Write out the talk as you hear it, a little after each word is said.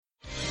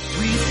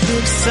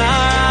fixed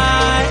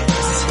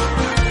eyes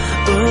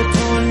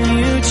upon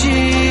you,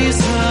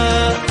 Jesus.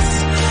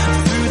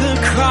 Through the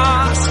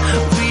cross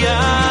we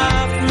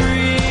are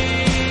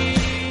free.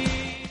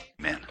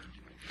 Amen.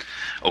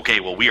 Okay,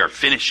 well, we are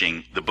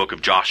finishing the book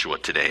of Joshua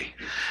today,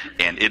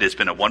 and it has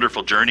been a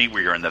wonderful journey.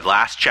 We are in the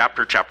last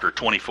chapter, chapter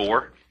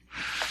 24.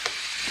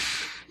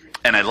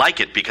 And I like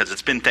it because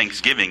it's been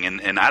Thanksgiving,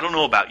 and I don't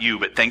know about you,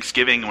 but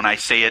Thanksgiving, when I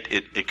say it,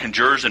 it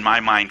conjures in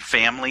my mind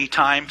family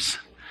times.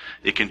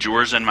 It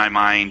conjures in my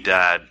mind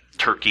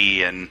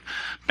turkey and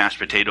mashed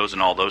potatoes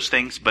and all those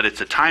things, but it's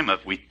a time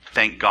of we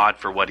thank God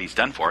for what he's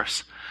done for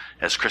us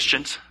as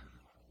Christians.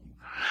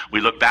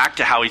 We look back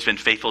to how he's been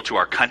faithful to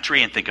our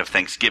country and think of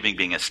Thanksgiving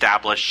being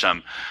established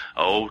some,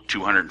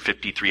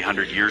 250,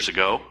 300 years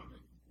ago.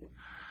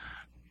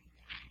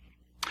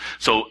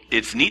 So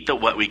it's neat that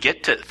what we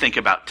get to think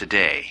about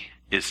today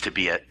is to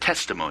be a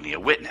testimony, a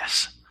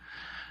witness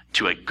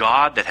to a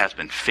God that has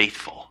been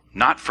faithful,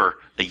 not for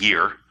a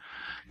year,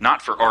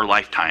 not for our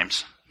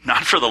lifetimes,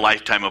 not for the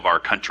lifetime of our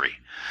country,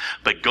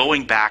 but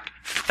going back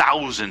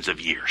thousands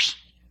of years.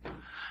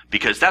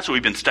 Because that's what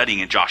we've been studying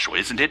in Joshua,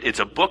 isn't it? It's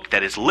a book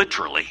that is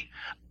literally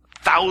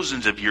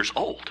thousands of years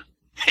old.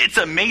 It's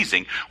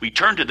amazing. We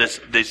turn to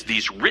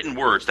these written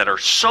words that are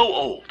so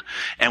old,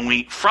 and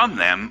we, from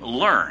them,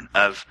 learn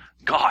of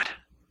God.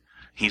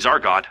 He's our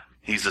God.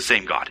 He's the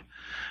same God.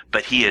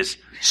 But he is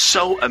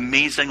so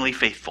amazingly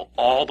faithful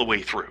all the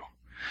way through.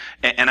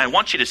 And I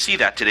want you to see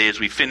that today as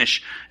we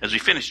finish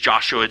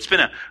Joshua. It's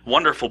been a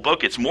wonderful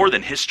book. It's more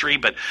than history,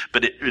 but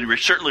it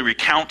certainly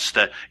recounts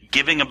the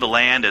giving of the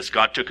land as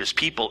God took his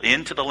people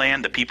into the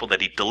land, the people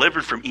that he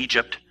delivered from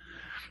Egypt.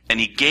 And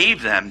he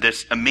gave them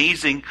this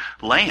amazing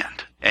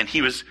land. And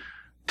he was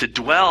to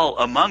dwell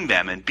among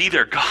them and be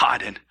their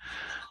God. And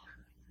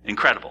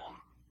incredible.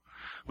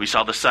 We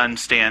saw the sun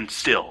stand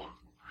still.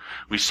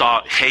 We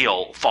saw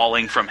hail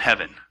falling from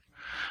heaven.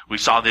 We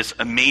saw this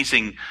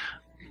amazing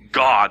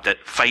God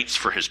that fights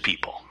for his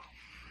people.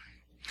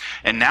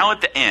 And now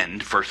at the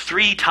end, for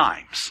 3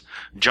 times,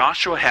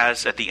 Joshua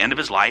has, at the end of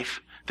his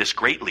life, this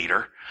great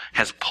leader,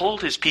 has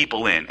pulled his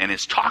people in and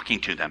is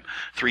talking to them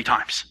 3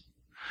 times.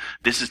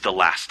 This is the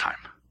last time.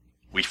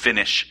 We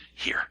finish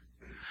here.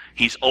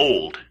 He's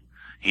old.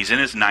 He's in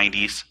his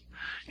 90s.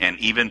 And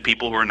even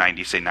people who are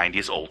 90 say 90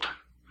 is old.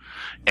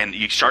 And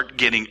you start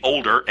getting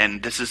older,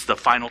 and this is the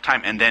final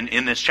time. And then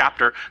in this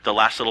chapter, the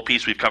last little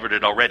piece, we've covered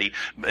it already,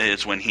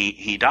 is when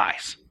he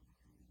dies.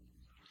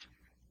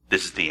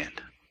 This is the end.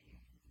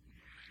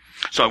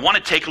 So I want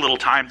to take a little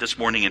time this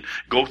morning and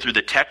go through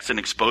the text and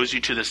expose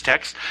you to this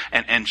text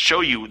and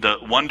show you the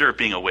wonder of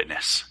being a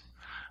witness.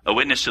 A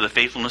witness to the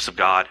faithfulness of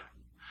God.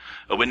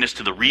 A witness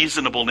to the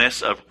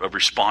reasonableness of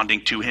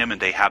responding to him, and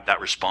they have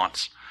that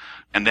response.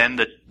 And then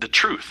the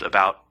truth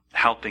about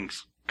how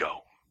things go.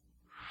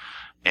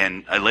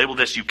 And I label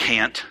this, you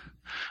can't.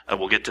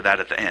 We'll get to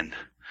that at the end.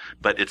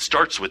 But it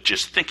starts with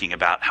just thinking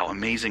about how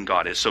amazing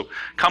God is. So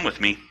come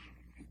with me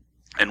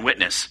and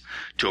witness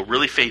to a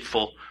really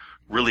faithful,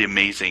 really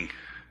amazing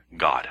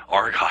God.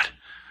 Our God,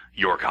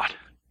 your God.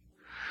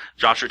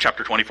 Joshua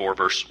chapter 24,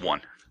 verse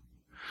 1.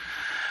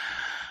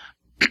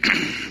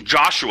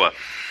 Joshua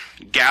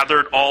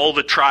gathered all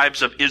the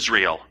tribes of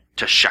Israel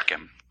to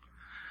Shechem.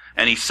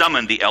 And he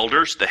summoned the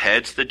elders, the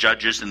heads, the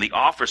judges, and the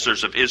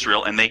officers of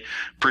Israel, and they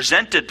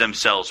presented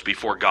themselves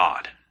before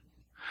God.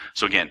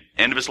 So again,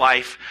 end of his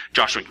life,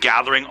 Joshua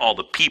gathering all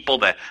the people,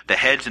 the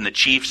heads and the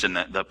chiefs and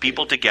the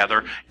people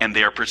together, and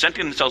they are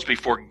presenting themselves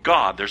before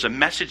God. There's a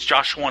message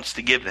Joshua wants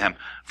to give them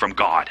from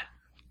God.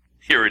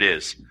 Here it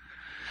is.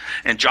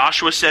 And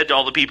Joshua said to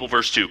all the people,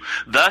 verse 2,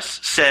 "Thus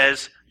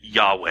says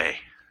Yahweh,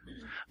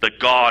 the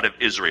God of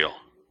Israel."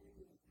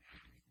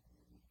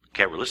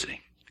 Okay, we're listening.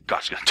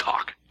 God's going to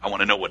talk. I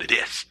want to know what it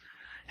is.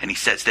 And he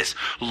says this,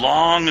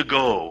 "Long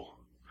ago,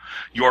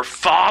 your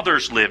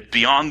fathers lived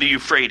beyond the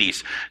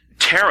Euphrates.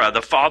 Terah,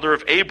 the father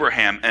of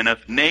Abraham and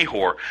of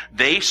Nahor,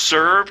 they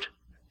served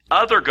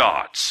other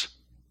gods.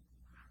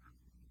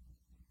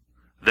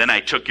 Then I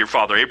took your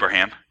father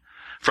Abraham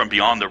from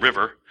beyond the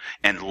river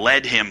and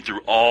led him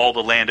through all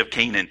the land of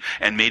Canaan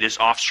and made his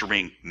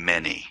offspring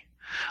many.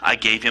 I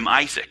gave him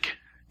Isaac.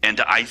 And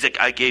to Isaac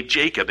I gave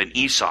Jacob and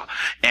Esau.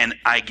 And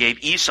I gave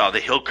Esau the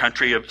hill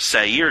country of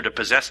Seir to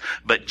possess.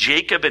 But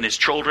Jacob and his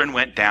children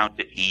went down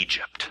to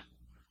Egypt.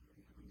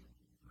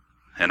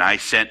 And I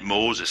sent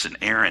Moses and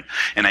Aaron.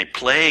 And I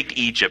plagued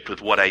Egypt with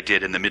what I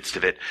did in the midst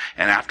of it.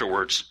 And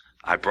afterwards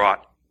I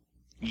brought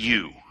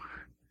you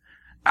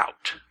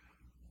out."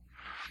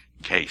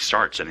 Okay, he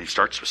starts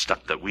with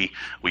stuff that we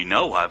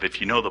know of. If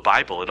you know the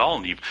Bible at all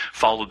and you've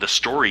followed the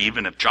story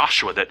even of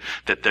Joshua,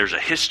 that there's a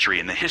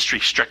history, and the history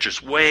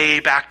stretches way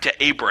back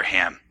to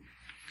Abraham.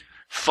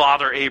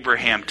 Father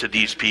Abraham to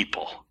these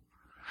people.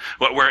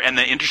 And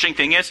the interesting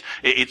thing is,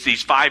 it's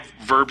these 5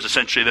 verbs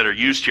essentially that are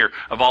used here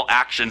of all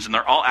actions, and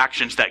they're all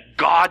actions that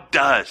God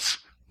does.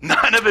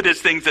 None of it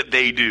is things that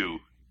they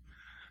do.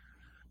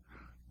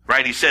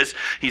 Right? He says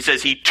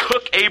he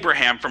took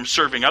Abraham from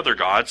serving other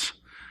gods,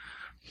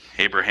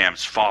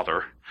 Abraham's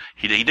father.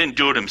 He didn't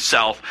do it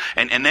himself.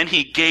 And then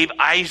he gave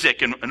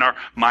Isaac, and our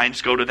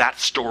minds go to that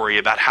story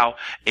about how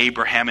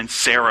Abraham and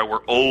Sarah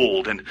were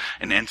old, and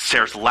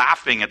Sarah's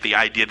laughing at the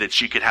idea that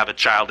she could have a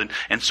child,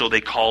 and so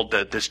they called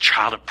this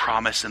child of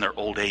promise in their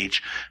old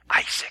age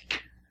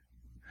Isaac.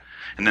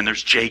 And then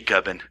there's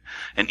Jacob and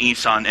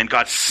Esau, and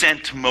God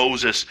sent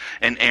Moses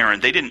and Aaron.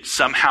 They didn't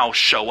somehow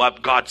show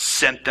up. God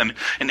sent them,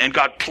 and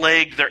God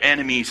plagued their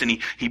enemies, and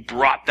he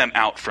brought them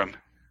out from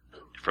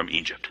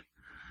Egypt.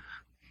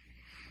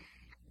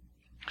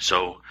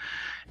 So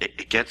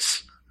it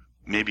gets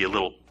maybe a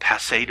little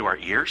passé to our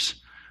ears,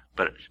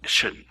 but it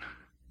shouldn't.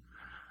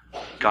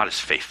 God is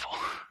faithful.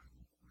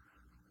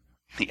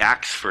 He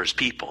acts for his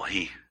people.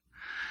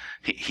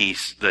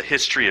 He's the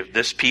history of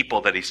this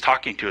people that he's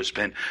talking to has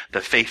been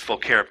the faithful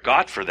care of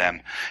God for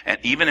them. And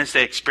even as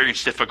they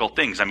experience difficult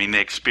things, I mean,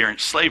 they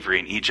experienced slavery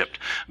in Egypt,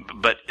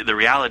 but the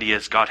reality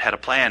is God had a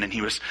plan, and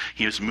he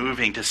was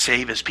moving to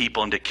save his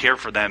people and to care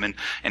for them.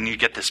 And you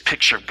get this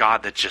picture of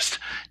God that's just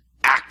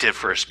active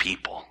for his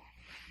people.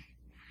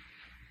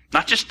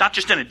 Not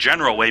just in a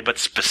general way, but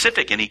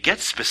specific. And he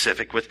gets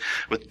specific with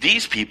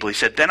these people. He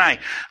said, then I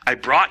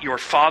brought your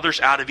fathers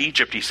out of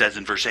Egypt, he says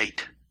in verse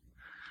 8.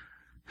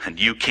 And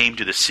you came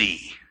to the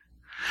sea.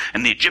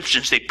 And the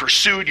Egyptians, they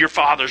pursued your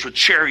fathers with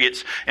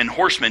chariots and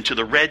horsemen to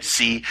the Red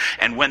Sea.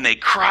 And when they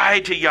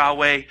cried to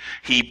Yahweh,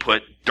 he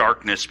put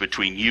darkness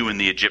between you and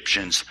the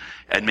Egyptians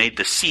and made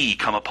the sea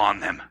come upon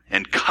them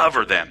and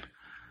cover them.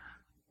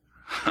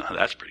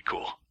 That's pretty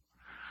cool.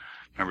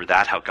 Remember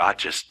that? How God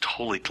just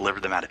totally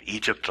delivered them out of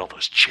Egypt, all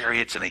those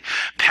chariots, and they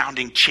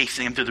pounding,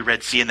 chasing them through the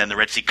Red Sea, and then the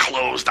Red Sea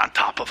closed on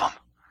top of them.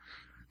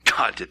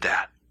 God did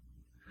that.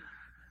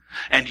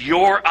 And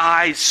your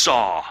eyes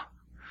saw,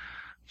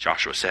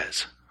 Joshua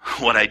says,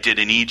 what I did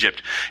in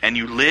Egypt, and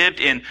you lived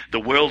in the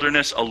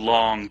wilderness a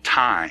long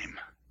time.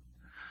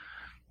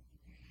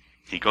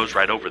 He goes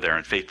right over there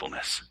in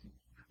faithfulness.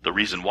 The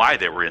reason why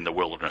they were in the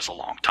wilderness a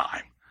long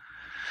time.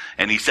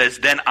 And he says,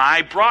 then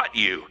I brought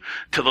you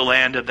to the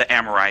land of the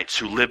Amorites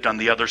who lived on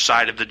the other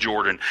side of the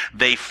Jordan.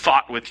 They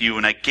fought with you,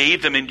 and I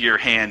gave them into your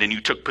hand, and you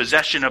took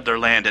possession of their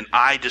land, and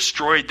I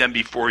destroyed them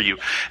before you.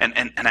 And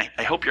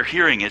I hope you're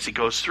hearing as he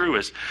goes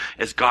through,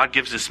 as God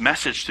gives this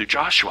message through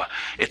Joshua,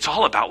 it's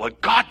all about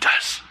what God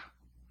does.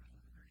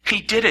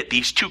 He did it.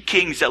 These two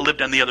kings that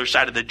lived on the other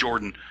side of the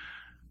Jordan,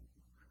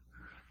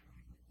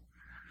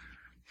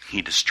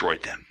 he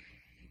destroyed them.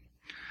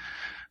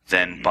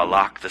 Then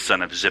Balak, the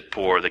son of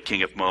Zippor, the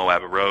king of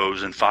Moab,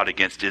 arose and fought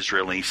against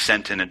Israel, and he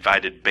sent and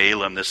invited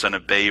Balaam, the son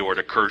of Beor,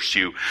 to curse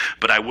you.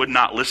 But I would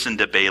not listen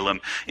to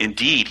Balaam.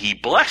 Indeed, he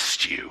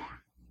blessed you.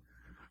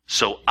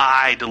 So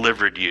I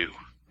delivered you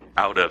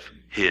out of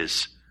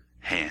his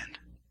hand.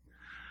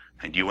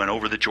 And you went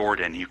over the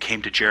Jordan, you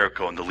came to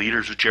Jericho, and the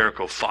leaders of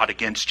Jericho fought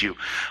against you.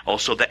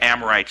 Also the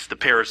Amorites, the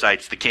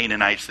Perizzites, the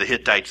Canaanites, the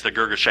Hittites, the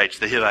Girgashites,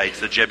 the Hivites,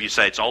 the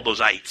Jebusites, all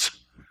those ites.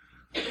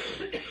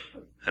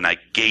 And I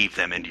gave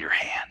them into your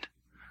hand.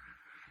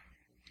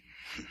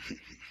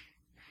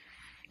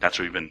 That's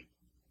what we've been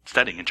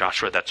studying in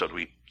Joshua. That's what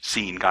we've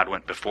seen. God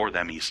went before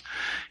them.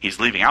 He's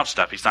leaving out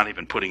stuff. He's not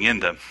even putting in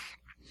the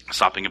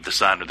stopping of the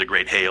sun or the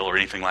great hail or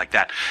anything like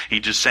that.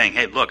 He's just saying,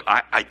 hey, look,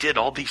 I did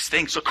all these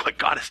things. Look what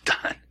God has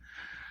done.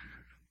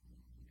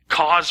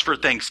 Cause for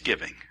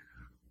thanksgiving.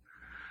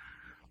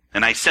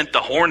 And I sent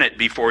the hornet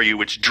before you,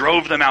 which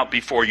drove them out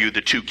before you,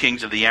 the two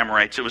kings of the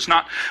Amorites. It was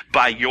not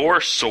by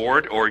your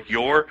sword or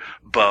your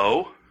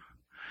bow.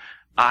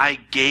 I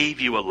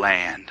gave you a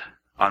land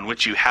on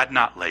which you had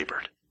not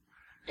labored,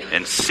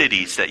 and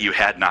cities that you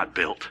had not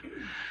built,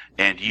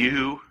 and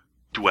you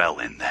dwell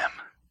in them.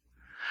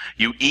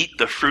 You eat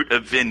the fruit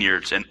of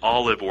vineyards and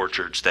olive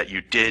orchards that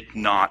you did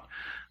not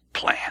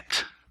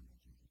plant.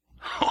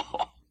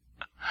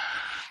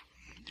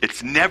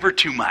 It's never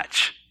too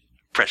much,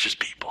 precious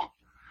people,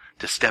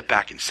 to step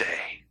back and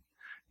say,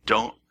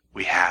 don't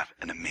we have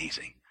an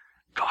amazing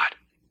God?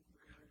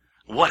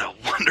 What a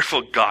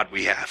wonderful God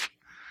we have.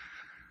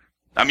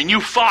 I mean, you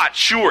fought,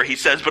 sure, he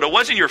says, but it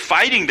wasn't your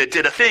fighting that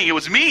did a thing. It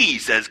was me,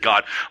 says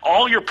God.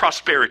 All your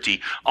prosperity,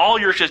 all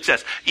your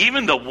success,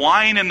 even the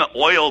wine and the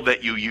oil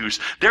that you use,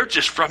 they're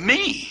just from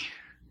me.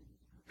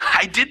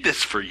 I did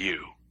this for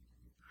you.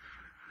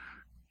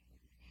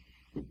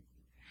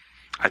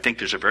 I think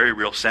there's a very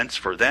real sense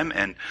for them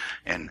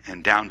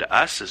and down to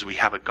us as we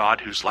have a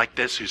God who's like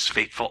this, who's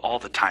faithful all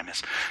the time.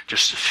 Is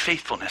just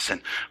faithfulness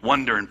and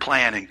wonder and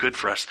plan and good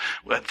for us.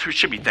 Well, there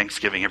should be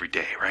Thanksgiving every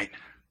day, right?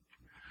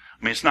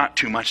 I mean, it's not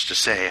too much to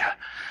say,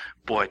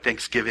 boy,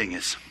 Thanksgiving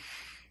is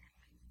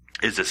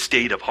a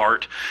state of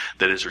heart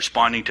that is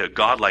responding to a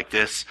God like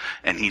this,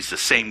 and he's the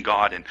same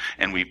God,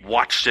 and we've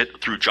watched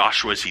it through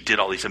Joshua as he did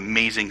all these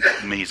amazing,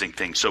 amazing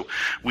things. So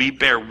we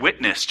bear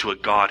witness to a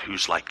God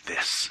who's like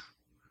this.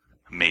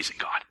 Amazing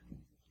God.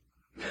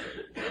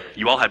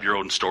 You all have your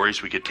own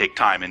stories. We could take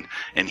time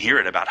and hear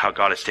it about how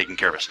God has taken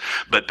care of us.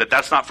 But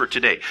that's not for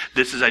today.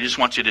 I just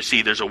want you to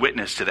see there's a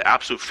witness to the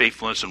absolute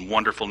faithfulness and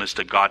wonderfulness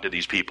to God to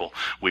these people.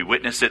 We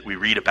witness it. We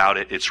read about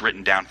it. It's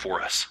written down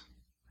for us.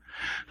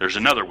 There's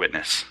another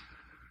witness.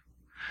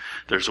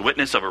 There's a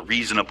witness of a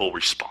reasonable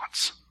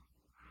response.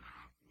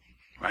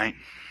 Right?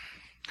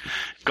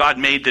 God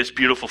made this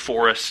beautiful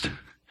forest, and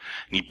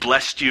he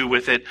blessed you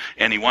with it,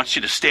 and he wants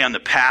you to stay on the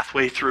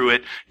pathway through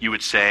it. You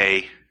would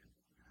say,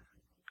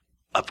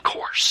 of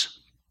course.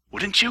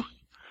 Wouldn't you?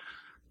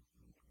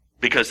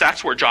 Because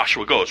that's where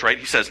Joshua goes, right?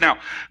 He says,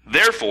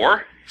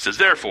 therefore,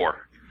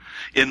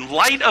 in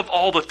light of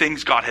all the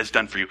things God has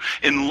done for you,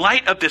 in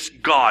light of this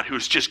God who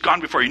has just gone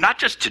before you, not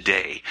just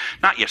today,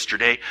 not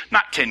yesterday,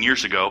 not 10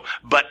 years ago,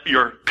 but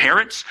your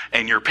parents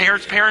and your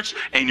parents' parents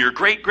and your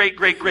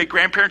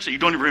great-great-great-great-grandparents that you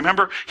don't even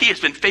remember, he has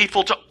been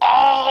faithful to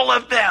all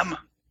of them.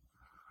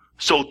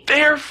 So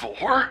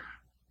therefore,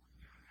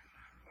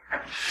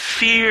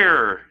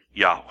 fear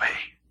Yahweh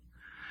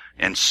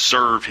and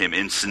serve him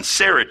in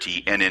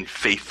sincerity and in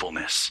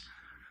faithfulness.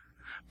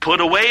 Put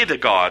away the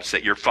gods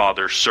that your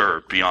fathers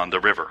served beyond the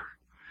river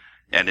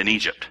and in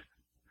Egypt,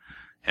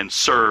 and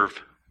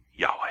serve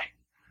Yahweh.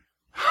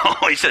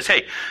 Oh, he says,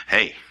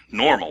 hey,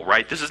 normal,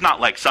 right? This is not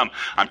like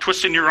I'm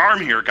twisting your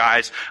arm here,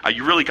 guys.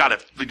 You really got to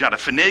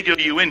finagle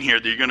you in here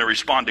that you're going to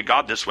respond to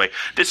God this way.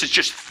 This is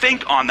just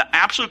think on the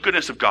absolute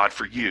goodness of God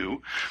for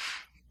you,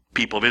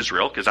 people of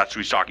Israel, because that's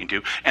who he's talking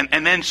to.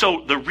 And then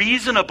so the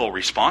reasonable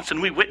response,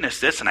 and we witness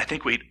this, and I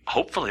think we'd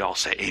hopefully all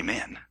say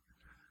amen.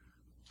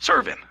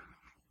 Serve him.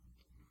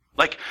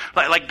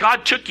 Like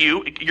God took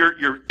you,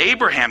 your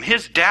Abraham,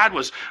 his dad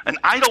was an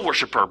idol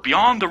worshiper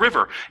beyond the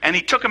river, and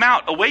he took him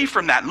out away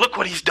from that, and look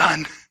what he's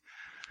done.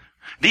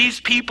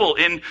 These people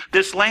in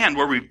this land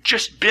where we've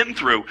just been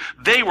through,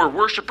 they were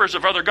worshipers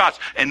of other gods,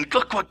 and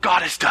look what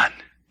God has done.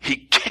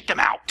 He kicked them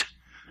out,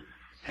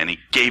 and he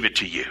gave it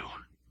to you.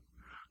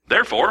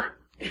 Therefore,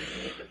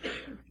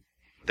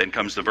 then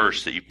comes the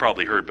verse that you've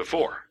probably heard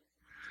before.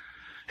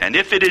 And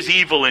if it is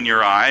evil in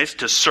your eyes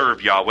to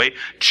serve Yahweh,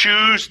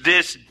 choose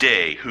this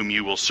day whom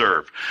you will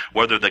serve,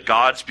 whether the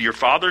gods your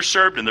fathers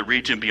served in the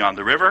region beyond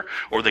the river,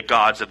 or the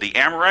gods of the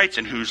Amorites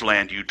in whose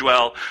land you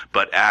dwell.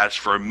 But as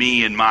for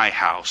me and my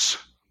house,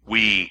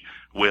 we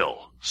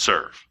will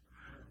serve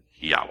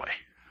Yahweh.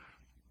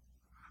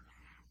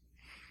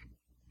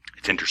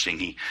 It's interesting.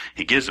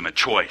 He gives them a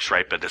choice,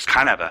 right? But it's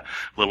kind of a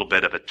little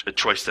bit of a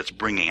choice that's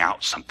bringing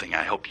out something.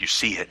 I hope you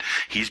see it.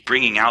 He's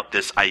bringing out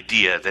this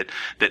idea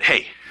that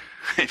hey,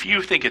 if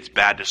you think it's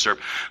bad to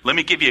serve, let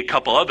me give you a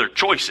couple other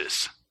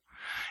choices.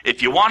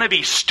 If you want to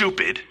be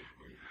stupid,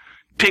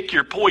 pick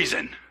your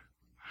poison.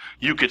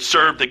 You could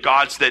serve the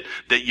gods that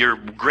your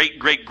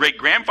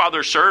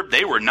great-great-great-grandfather served.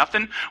 They were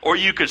nothing. Or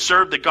you could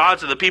serve the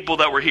gods of the people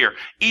that were here.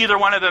 Either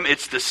one of them,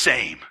 it's the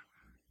same.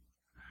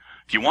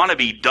 If you want to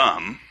be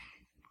dumb,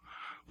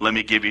 let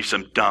me give you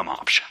some dumb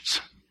options.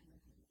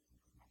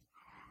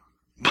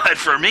 But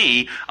for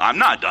me, I'm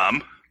not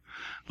dumb.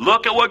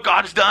 Look at what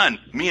God's done.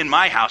 Me and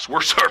my house,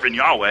 we're serving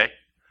Yahweh.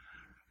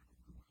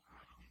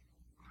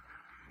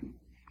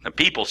 The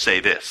people say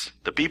this.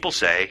 The people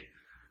say,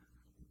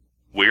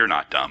 we're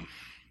not dumb.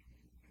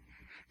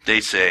 They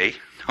say,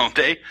 don't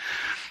they?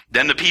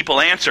 Then the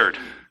people answered,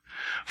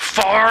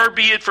 far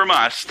be it from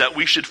us that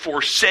we should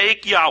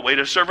forsake Yahweh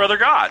to serve other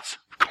gods.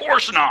 Of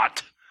course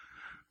not.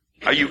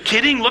 Are you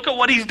kidding? Look at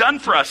what he's done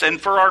for us and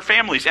for our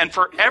families and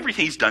for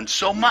everything. He's done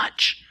so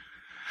much.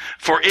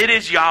 For it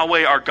is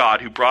Yahweh our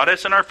God who brought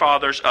us and our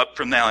fathers up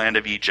from the land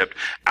of Egypt,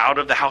 out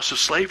of the house of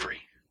slavery,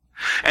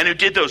 and who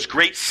did those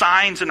great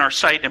signs in our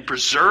sight and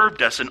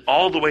preserved us in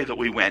all the way that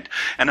we went,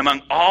 and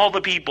among all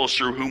the peoples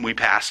through whom we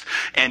passed.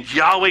 And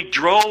Yahweh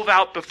drove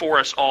out before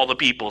us all the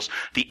peoples,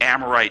 the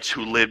Amorites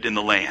who lived in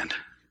the land.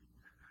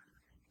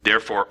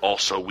 Therefore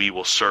also we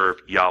will serve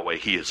Yahweh.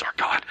 He is our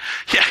God.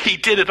 Yeah, he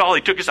did it all.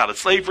 He took us out of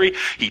slavery.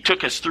 He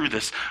took us through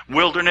this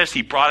wilderness.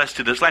 He brought us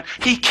to this land.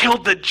 He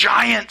killed the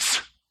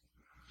giants.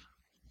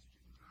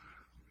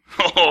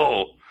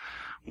 Oh,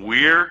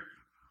 we're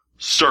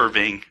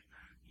serving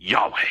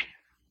Yahweh.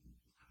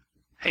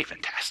 Hey,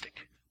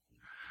 fantastic.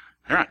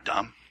 They're not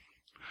dumb.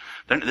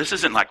 This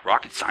isn't like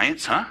rocket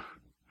science, huh?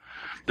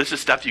 This is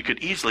stuff you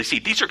could easily see.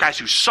 These are guys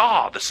who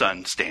saw the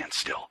sun stand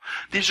still.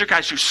 These are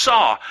guys who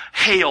saw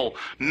hail,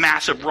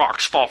 massive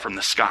rocks fall from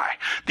the sky.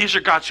 These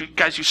are guys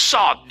who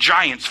saw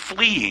giants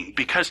fleeing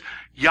because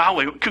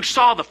Yahweh, who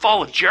saw the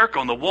fall of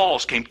Jericho and the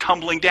walls came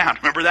tumbling down.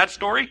 Remember that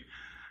story?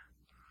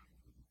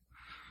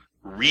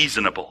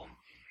 Reasonable.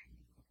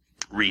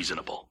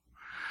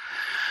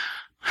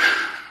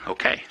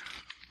 Okay.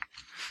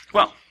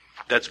 Well,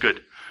 that's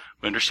good.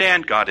 We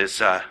understand God is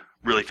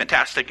really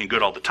fantastic and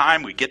good all the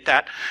time. We get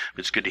that.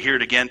 It's good to hear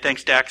it again.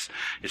 Thanks, Dax.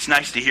 It's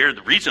nice to hear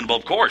the reasonable,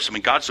 of course. I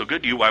mean, God's so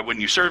good to you. Why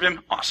wouldn't you serve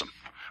him? Awesome.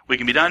 We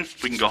can be done.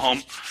 We can go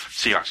home.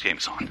 Seahawks game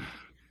is on.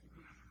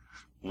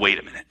 Wait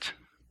a minute.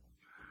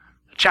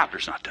 The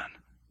chapter's not done.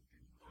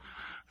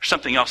 There's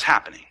something else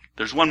happening.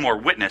 There's one more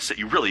witness that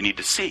you really need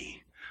to see.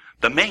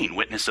 The main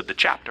witness of the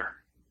chapter.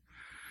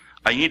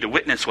 You need to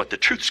witness what the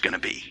truth's going to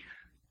be.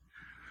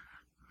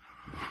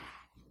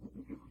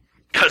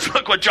 Because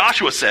look what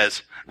Joshua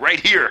says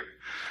right here.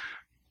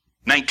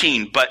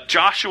 19. But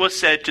Joshua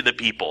said to the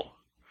people,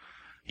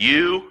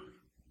 you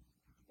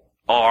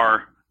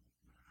are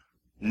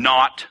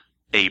not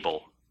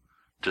able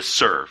to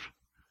serve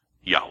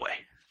Yahweh.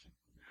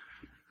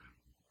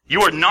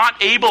 You are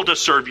not able to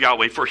serve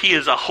Yahweh, for he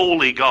is a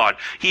holy God.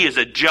 He is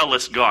a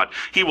jealous God.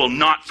 He will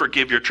not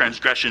forgive your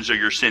transgressions or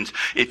your sins.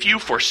 If you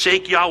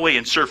forsake Yahweh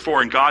and serve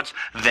foreign gods,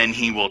 then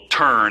he will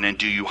turn and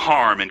do you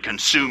harm and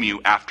consume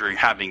you after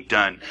having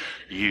done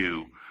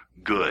you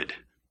good.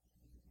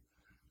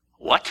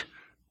 What?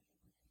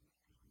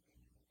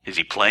 Is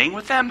he playing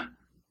with them?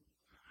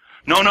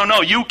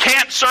 No. You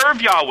can't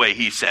serve Yahweh,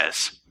 he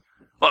says.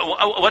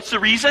 What's the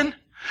reason?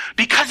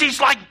 Because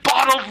he's like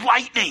bottled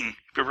lightning. Have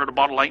you ever heard of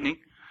bottled lightning?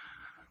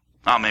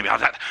 Oh, maybe I'll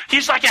that.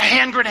 He's like a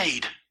hand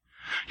grenade.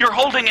 You're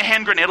holding a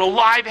hand grenade, a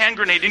live hand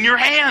grenade in your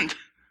hand.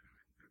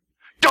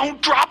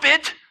 Don't drop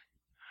it.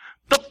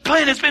 The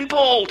pin has been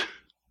pulled.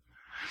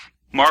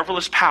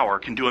 Marvelous power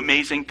can do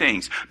amazing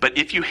things. But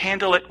if you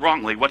handle it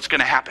wrongly, what's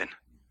going to happen?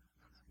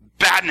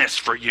 Badness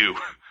for you.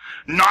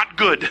 Not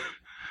good.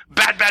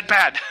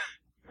 Bad.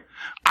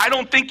 I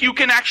don't think you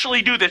can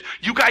actually do this.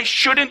 You guys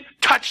shouldn't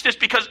touch this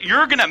because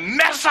you're going to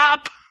mess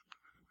up.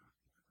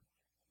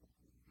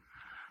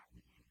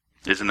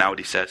 Isn't that what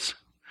he says?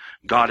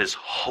 God is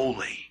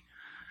holy.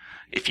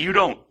 If you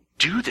don't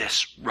do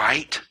this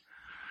right,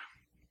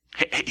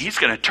 he's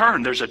going to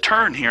turn. There's a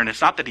turn here, and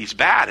it's not that he's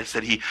bad. It's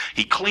that he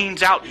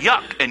cleans out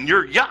yuck, and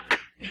you're yuck.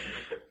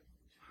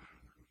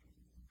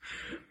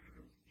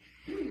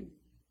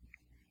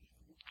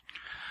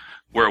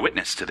 We're a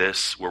witness to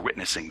this. We're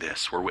witnessing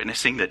this. We're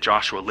witnessing that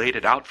Joshua laid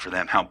it out for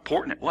them, how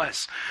important it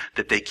was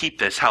that they keep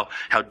this, how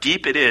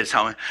deep it is,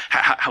 how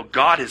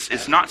God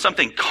is not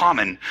something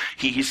common.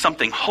 He's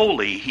something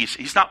holy.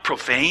 He's not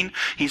profane.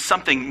 He's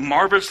something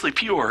marvelously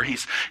pure.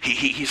 He's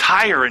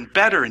higher and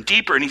better and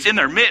deeper, and he's in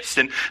their midst.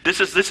 And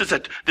this is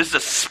a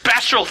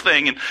special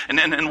thing.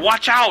 And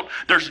watch out.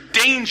 There's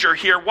danger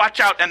here. Watch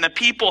out. And the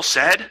people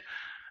said,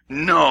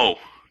 No.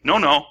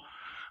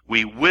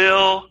 We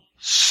will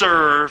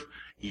serve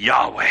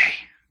Yahweh.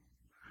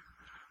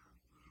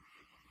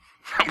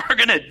 We're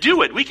going to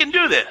do it. We can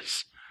do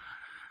this.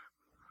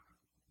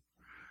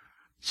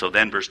 So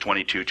then, verse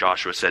 22,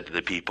 Joshua said to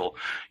the people,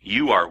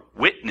 you are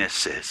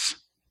witnesses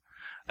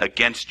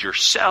against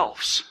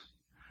yourselves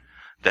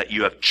that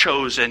you have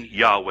chosen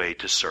Yahweh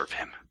to serve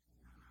him.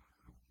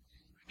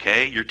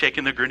 Okay, you're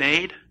taking the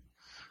grenade.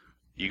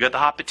 You got the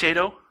hot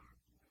potato.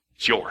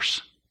 It's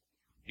yours.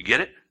 You get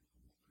it?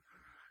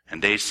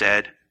 And they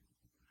said,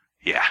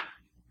 yeah.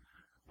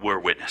 We're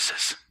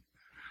witnesses.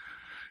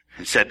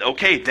 And said,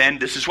 okay, then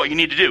this is what you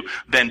need to do.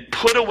 Then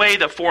put away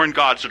the foreign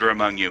gods that are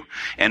among you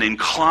and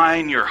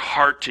incline your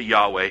heart to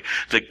Yahweh,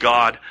 the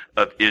God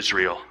of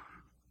Israel.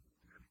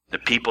 The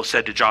people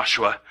said to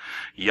Joshua,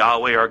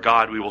 Yahweh our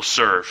God we will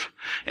serve,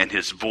 and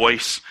his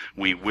voice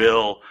we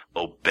will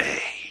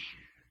obey.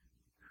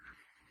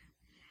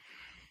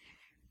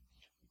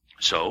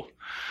 So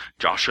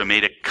Joshua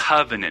made a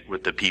covenant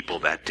with the people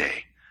that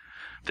day.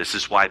 This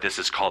is why this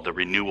is called the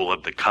renewal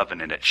of the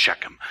covenant at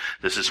Shechem.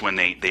 This is when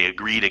they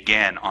agreed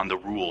again on the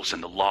rules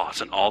and the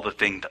laws and all the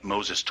things that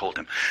Moses told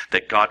him,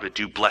 that God would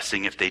do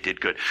blessing if they did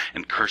good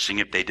and cursing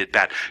if they did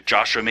bad.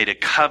 Joshua made a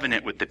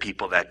covenant with the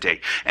people that day,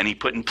 and he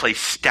put in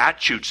place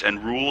statutes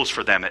and rules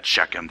for them at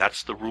Shechem.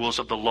 That's the rules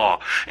of the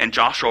law. And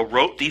Joshua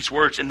wrote these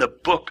words in the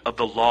book of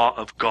the law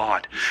of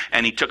God.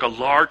 And he took a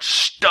large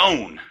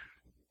stone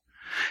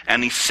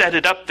and he set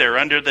it up there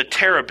under the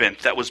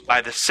terebinth that was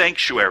by the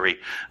sanctuary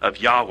of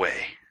Yahweh.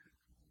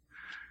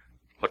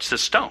 What's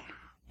this stone?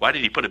 Why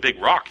did he put a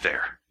big rock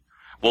there?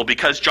 Well,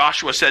 because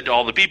Joshua said to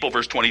all the people,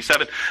 verse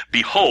 27,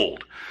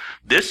 behold,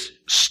 this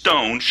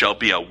stone shall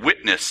be a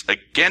witness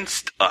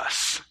against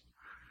us,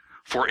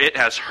 for it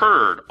has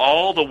heard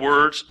all the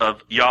words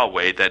of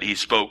Yahweh that he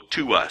spoke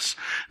to us.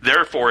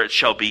 Therefore it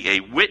shall be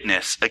a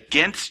witness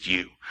against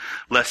you,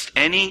 lest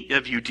any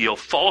of you deal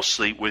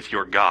falsely with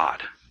your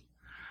God.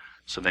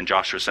 So then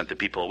Joshua sent the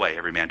people away,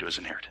 every man to his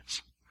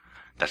inheritance.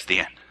 That's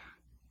the end.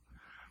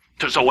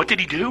 So what did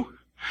he do?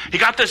 He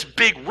got this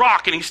big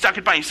rock and he stuck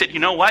it by. He said, you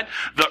know what?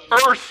 The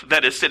earth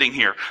that is sitting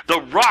here, the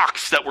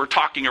rocks that we're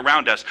talking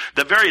around us,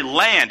 the very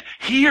land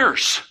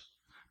hears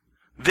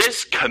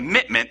this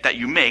commitment that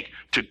you make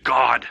to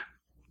God.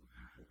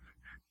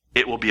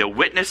 It will be a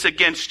witness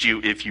against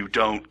you if you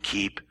don't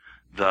keep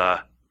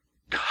the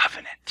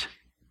covenant.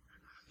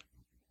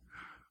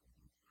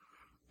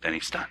 Then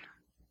he's done.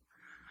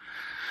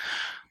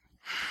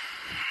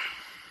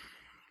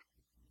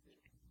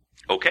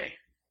 Okay,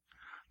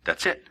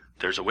 that's it.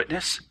 There's a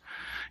witness.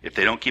 If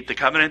they don't keep the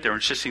covenant, they're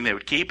insisting they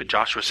would keep it.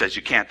 Joshua says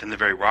you can't. Then the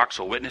very rocks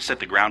will witness it.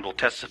 The ground will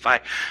testify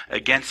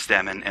against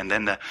them. And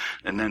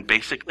then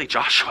basically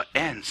Joshua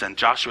ends. And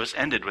Joshua's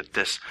ended with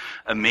this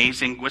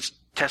amazing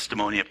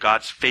testimony of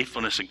God's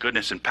faithfulness and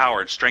goodness and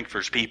power and strength for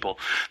his people.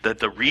 That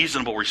the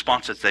reasonable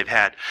responses they've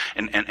had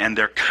and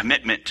their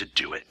commitment to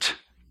do it.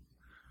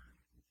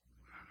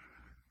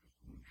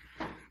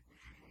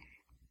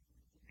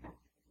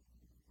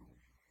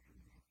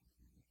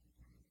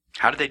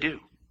 How did they do?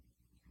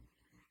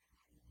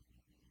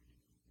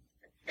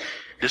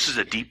 This is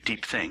a deep,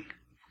 deep thing.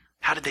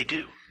 How did they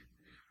do?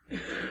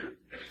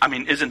 I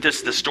mean, isn't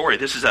this the story?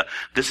 This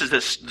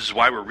is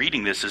why we're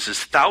reading this. This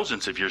is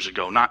thousands of years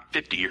ago, not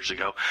 50 years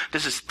ago.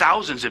 This is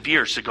thousands of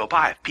years to go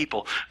by of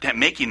people that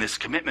making this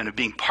commitment, of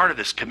being part of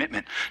this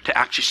commitment to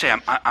actually say,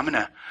 I'm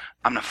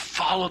gonna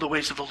follow the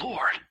ways of the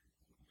Lord.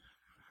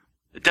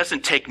 It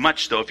doesn't take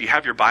much, though. If you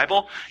have your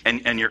Bible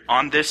and you're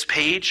on this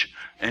page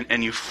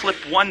and you flip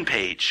one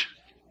page,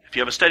 if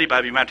you have a study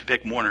Bible, you might have to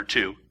pick one or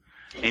two,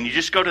 and you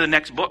just go to the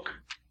next book.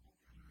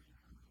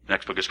 The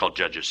next book is called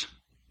Judges.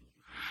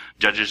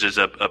 Judges is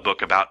a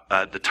book about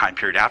the time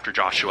period after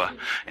Joshua.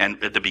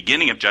 And at the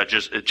beginning of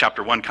Judges,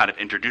 chapter 1 kind of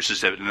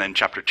introduces it, and then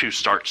chapter 2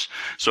 starts.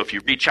 So if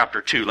you read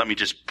chapter 2, let me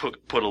just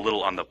put a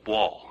little on the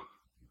wall.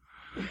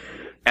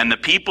 And the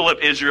people of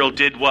Israel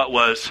did what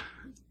was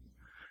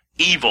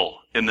evil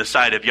in the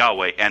sight of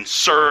Yahweh and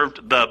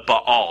served the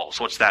Baals.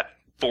 What's that?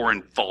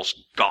 Foreign false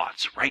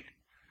gods, right?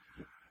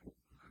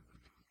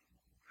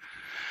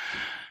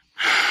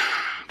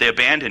 They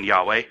abandoned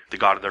Yahweh, the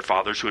God of their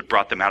fathers, who had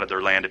brought them out of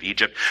their land of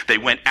Egypt. They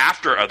went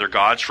after other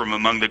gods from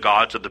among the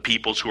gods of the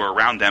peoples who were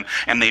around them,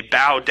 and they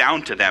bowed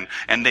down to them,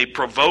 and they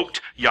provoked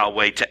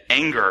Yahweh to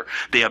anger.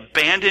 They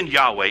abandoned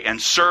Yahweh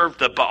and served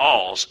the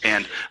Baals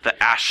and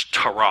the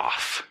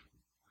Ashtaroth.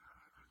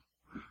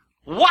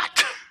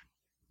 What?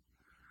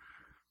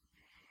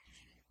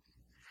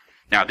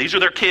 Now, these are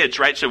their kids,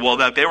 right? So,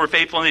 well, they were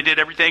faithful and they did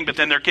everything, but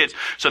then their kids,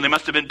 so they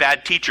must have been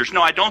bad teachers.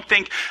 No, I don't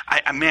think,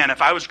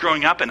 if I was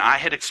growing up and I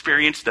had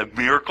experienced the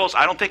miracles,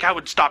 I don't think I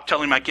would stop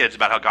telling my kids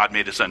about how God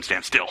made the sun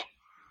stand still.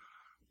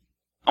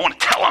 I want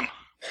to tell them.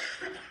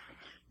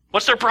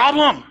 What's their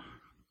problem?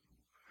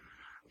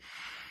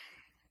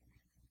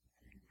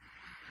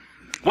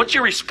 What's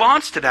your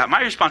response to that?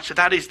 My response to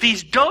that is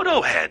these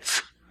dodo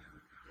heads.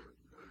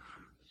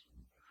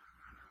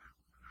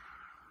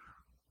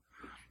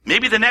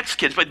 Maybe the next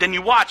kids, but then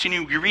you watch and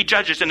you read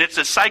Judges and it's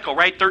a cycle,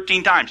 right?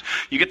 13 times.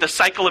 You get the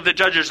cycle of the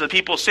judges. The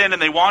people sin and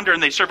they wander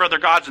and they serve other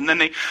gods, and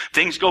then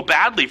things go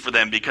badly for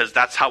them because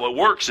that's how it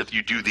works if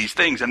you do these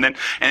things. And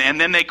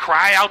then they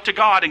cry out to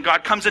God, and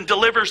God comes and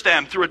delivers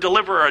them through a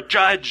deliverer, a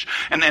judge,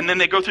 and then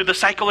they go through the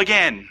cycle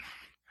again.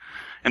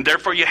 And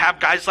therefore you have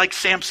guys like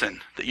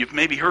Samson that you've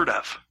maybe heard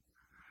of.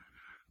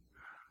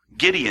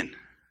 Gideon.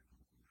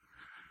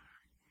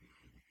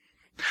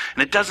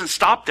 And it doesn't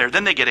stop there.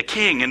 Then they get a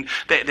king, and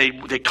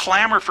they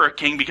clamor for a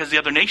king because the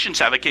other nations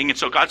have a king. And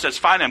so God says,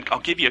 fine,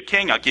 I'll give you a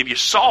king. I'll give you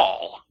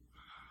Saul.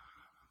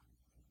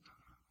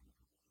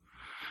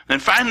 Then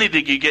finally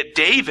you get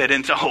David,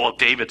 and so,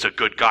 David's a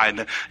good guy, and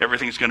then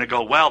everything's going to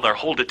go well. They'll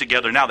hold it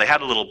together now. They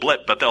had a little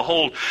blip, but they'll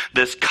hold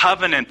this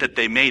covenant that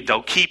they made.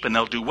 They'll keep and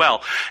they'll do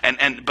well.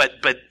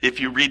 But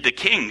if you read the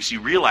Kings, you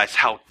realize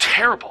how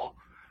terrible,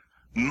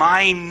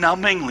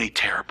 mind-numbingly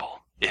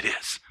terrible it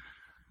is.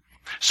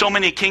 So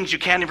many kings, you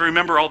can't even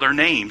remember all their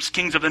names.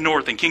 Kings of the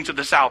north and kings of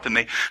the south. And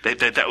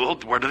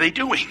what are they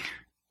doing?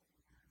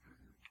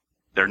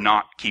 They're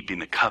not keeping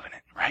the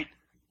covenant, right?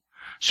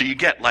 So you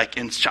get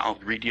I'll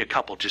read you a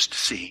couple just to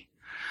see.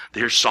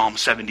 There's Psalm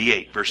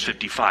 78, verse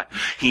 55.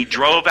 He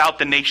drove out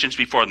the nations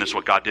before them. This is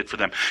what God did for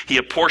them. He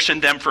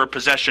apportioned them for a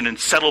possession and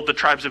settled the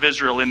tribes of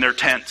Israel in their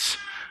tents.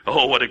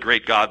 Oh, what a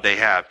great God they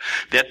have.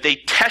 That they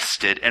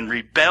tested and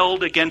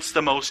rebelled against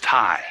the Most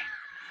High.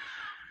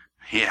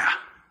 Yeah.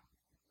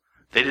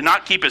 They did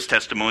not keep his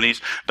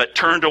testimonies, but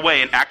turned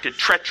away and acted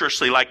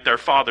treacherously like their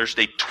fathers.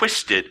 They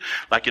twisted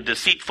like a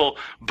deceitful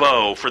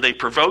bow, for they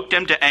provoked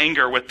him to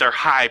anger with their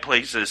high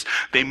places.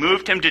 They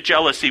moved him to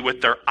jealousy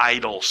with their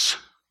idols.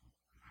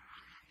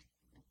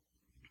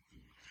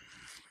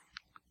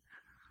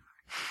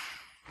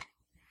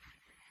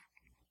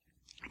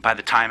 By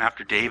the time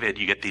after David,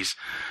 you get these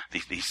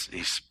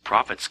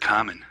prophets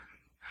come, and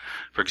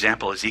for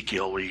example,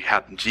 Ezekiel, where you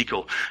have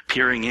Ezekiel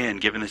peering in,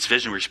 given this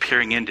vision where he's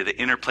peering into the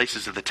inner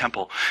places of the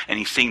temple, and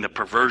he's seeing the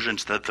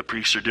perversions that the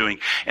priests are doing.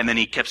 And then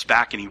he keeps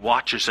back and he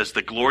watches as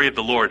the glory of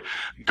the Lord,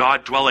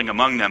 God dwelling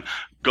among them,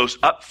 goes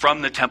up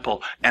from the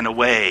temple and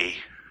away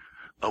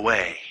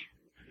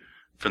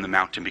from the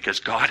mountain,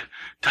 because God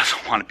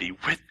doesn't want to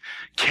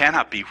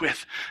cannot be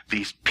with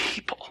these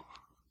people.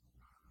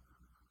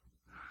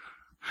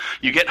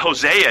 You get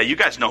Hosea. You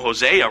guys know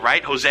Hosea,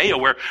 right? Hosea,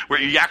 where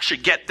you actually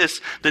get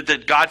this,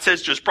 that God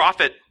says to his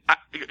prophet,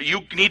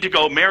 you need to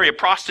go marry a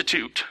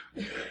prostitute.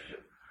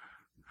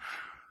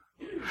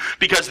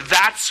 Because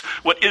that's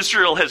what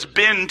Israel has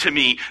been to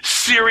me,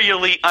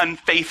 serially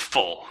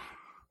unfaithful.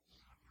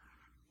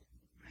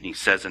 He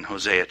says in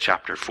Hosea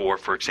chapter 4,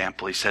 for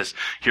example, he says,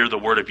 hear the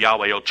word of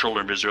Yahweh, O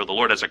children of Israel. The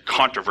Lord has a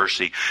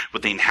controversy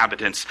with the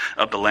inhabitants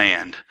of the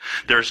land.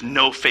 There's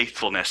no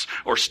faithfulness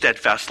or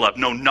steadfast love,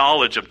 no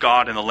knowledge of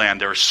God in the land.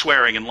 There is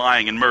swearing and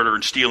lying and murder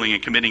and stealing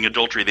and committing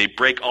adultery. They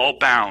break all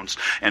bounds,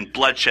 and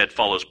bloodshed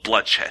follows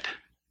bloodshed.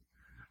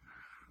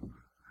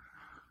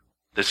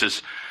 This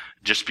is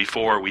just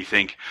before we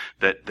think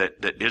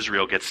that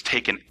Israel gets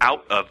taken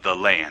out of the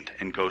land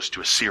and goes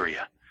to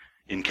Assyria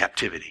in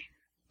captivity,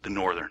 the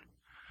northern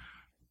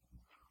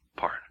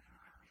part.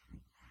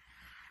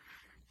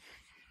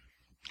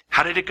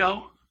 How did it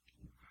go?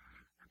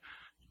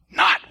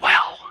 Not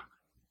well,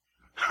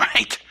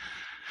 right?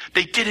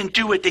 They didn't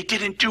do it. They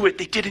didn't do it.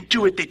 They didn't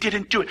do it. They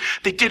didn't do it.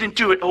 They didn't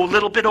do it. Oh, a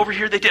little bit over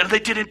here. They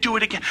didn't do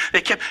it again.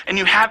 They kept, and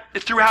you have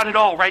throughout it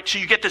all, right? So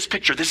you get this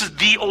picture. This is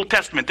the Old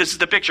Testament. This is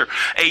the picture.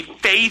 A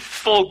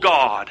faithful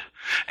God,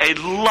 a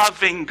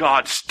loving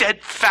God,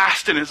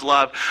 steadfast in his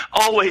love,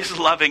 always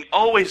loving,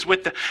 always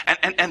with the,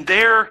 and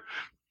they're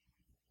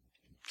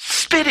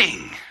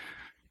spitting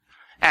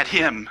at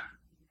him,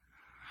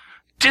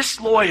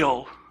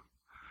 disloyal,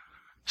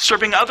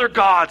 serving other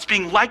gods,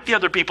 being like the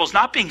other peoples,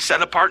 not being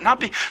set apart, not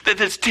being,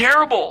 that's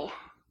terrible.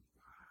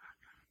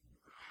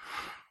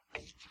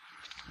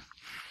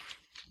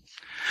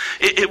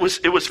 It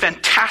was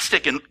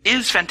fantastic and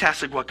is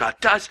fantastic what God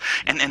does,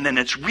 and then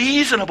it's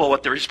reasonable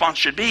what the response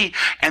should be,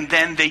 and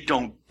then they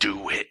don't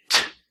do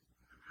it.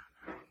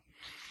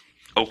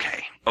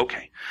 Okay.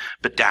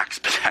 But Dax,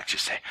 you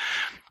say,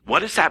 what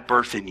does that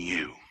birth in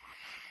you?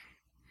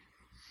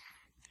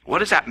 What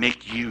does that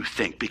make you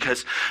think?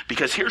 Because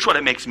here's what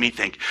it makes me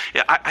think.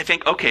 I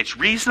think, okay, it's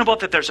reasonable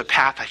that there's a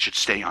path I should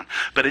stay on,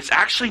 but it's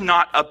actually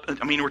not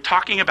we're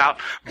talking about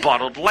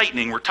bottled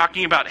lightning. We're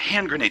talking about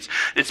hand grenades.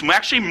 It's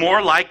actually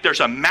more like there's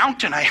a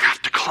mountain I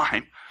have to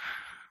climb.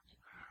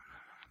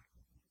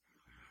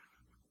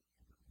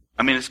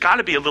 I mean, it's got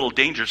to be a little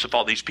dangerous if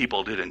all these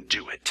people didn't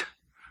do it.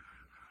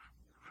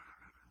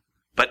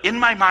 But in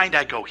my mind,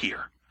 I go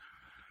here.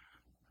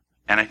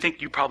 And I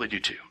think you probably do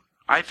too.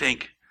 I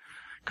think,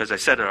 because I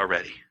said it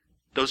already,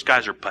 those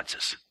guys are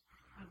putzes.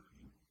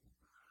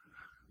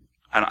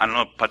 I don't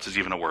know if putz is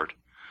even a word.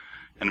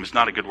 And if it's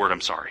not a good word,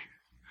 I'm sorry.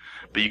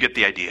 But you get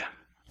the idea.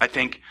 I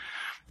think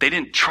they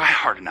didn't try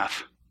hard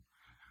enough.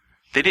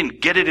 They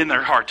didn't get it in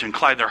their heart to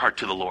incline their heart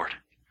to the Lord.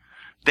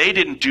 They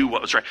didn't do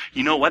what was right.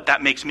 You know what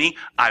that makes me?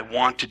 I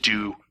want to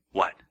do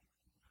what?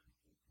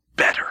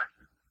 Better.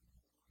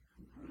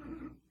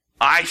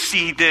 I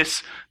see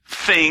this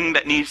thing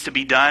that needs to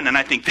be done, and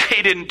I think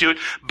they didn't do it,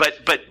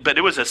 but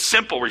it was a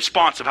simple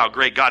response of how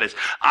great God is.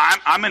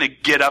 I'm going to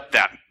get up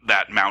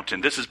that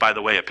mountain. This is, by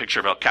the way, a picture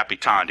of El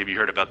Capitan. Have you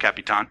heard of El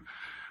Capitan?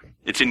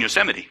 It's in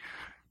Yosemite.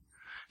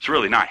 It's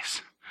really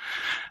nice.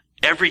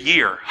 Every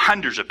year,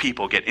 hundreds of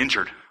people get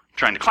injured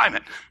trying to climb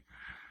it.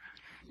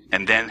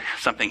 And then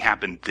something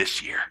happened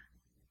this year.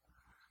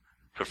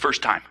 For the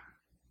first time,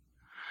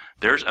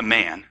 there's a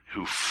man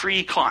who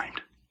free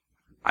climbed.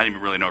 I didn't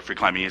even really know what free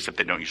climbing is if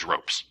they don't use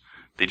ropes.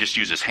 They just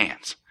use his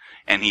hands.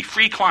 And he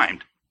free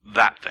climbed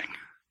that thing.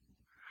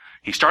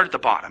 He started at the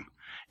bottom,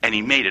 and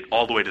he made it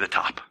all the way to the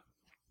top.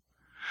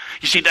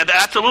 You see,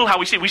 that's a little how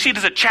we see it. We see it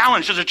as a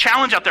challenge. There's a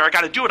challenge out there. I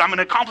got to do it. I'm going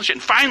to accomplish it.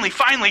 And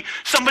finally,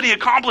 somebody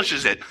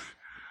accomplishes it.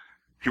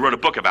 He wrote a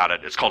book about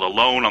it. It's called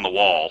Alone on the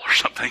Wall or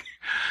something.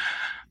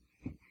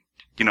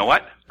 You know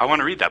what? I want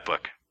to read that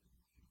book.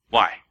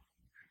 Why?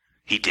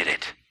 He did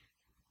it.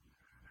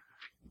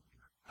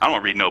 I don't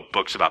want to read no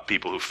books about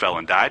people who fell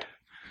and died.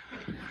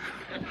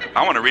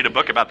 I want to read a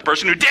book about the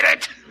person who did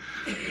it.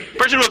 The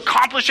person who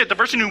accomplished it, the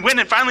person who went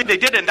and finally they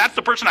did it, and that's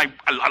the person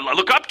I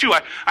look up to.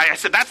 I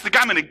said, that's the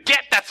guy I'm going to get.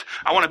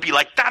 I want to be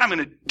like that. I'm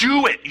going to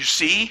do it, you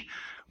see.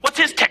 What's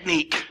his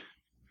technique?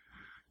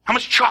 How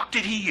much chalk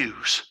did he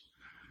use?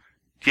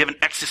 Do you have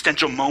an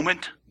existential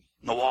moment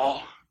on the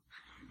wall?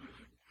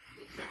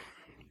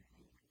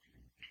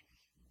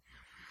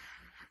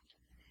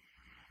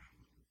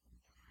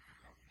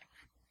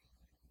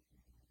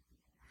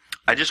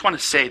 I just want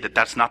to say that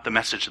that's not the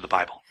message of the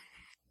Bible.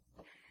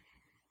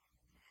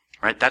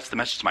 Right? That's the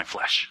message of my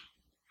flesh.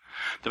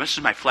 The message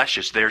of my flesh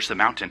is there's the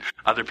mountain.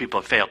 Other people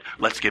have failed.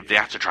 Let's give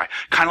that a try.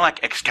 Kind of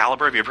like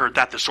Excalibur. Have you ever heard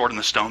that? The sword and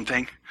the stone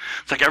thing?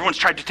 It's like everyone's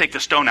tried to take the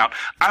stone out.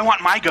 I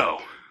want my go.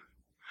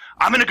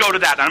 I'm going to go to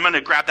that and I'm going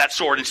to grab that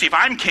sword and see if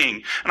I'm king.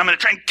 And I'm going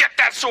to try and get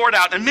that sword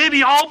out and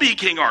maybe I'll be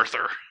King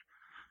Arthur.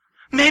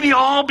 Maybe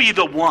I'll be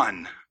the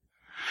one.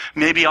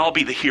 Maybe I'll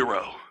be the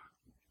hero.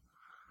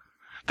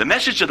 The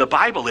message of the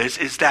Bible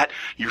is that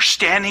you're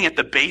standing at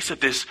the base of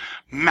this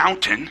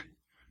mountain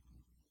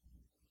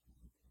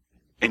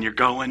and you're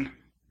going,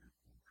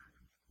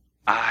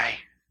 I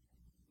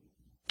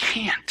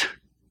can't.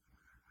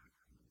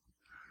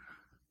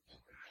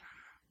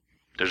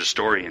 There's a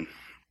story in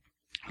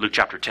Luke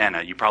chapter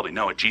 10. You probably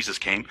know it. Jesus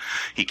came.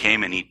 He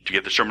came and to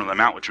give the Sermon on the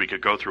Mount, which we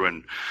could go through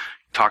and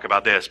talk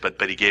about this,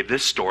 but he gave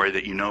this story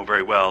that you know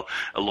very well.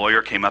 A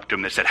lawyer came up to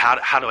him and said,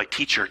 how do I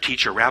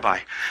teacher, rabbi,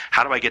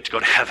 how do I get to go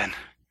to heaven?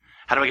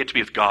 How do I get to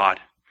be with God?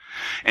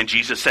 And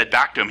Jesus said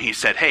back to him, he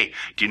said, hey,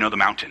 do you know the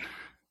mountain?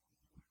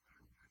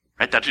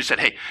 Right? That's what he said,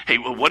 hey,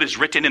 well, what is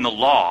written in the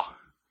law?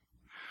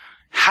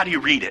 How do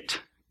you read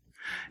it?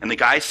 And the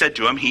guy said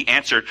to him, he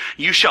answered,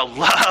 you shall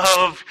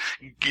love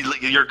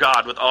your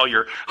God with all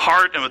your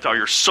heart and with all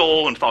your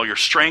soul and with all your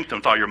strength and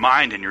with all your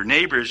mind, and your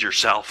neighbor as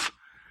yourself.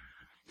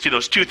 See,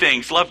 those two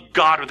things, love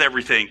God with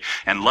everything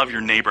and love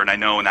your neighbor. And I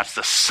know, and that's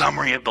the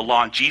summary of the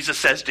law. And Jesus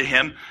says to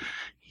him,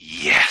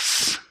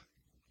 yes.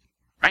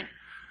 Right?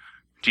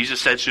 Jesus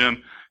says to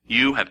him,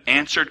 you have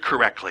answered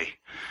correctly.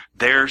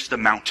 There's the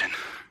mountain.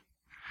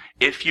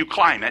 If you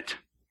climb it,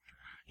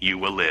 you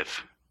will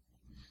live.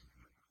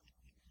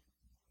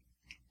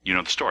 You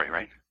know the story,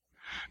 right?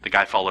 The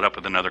guy followed up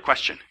with another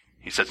question.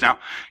 He says, now,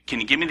 can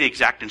you give me the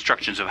exact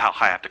instructions of how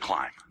high I have to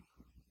climb?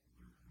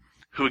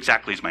 Who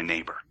exactly is my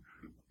neighbor?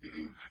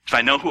 If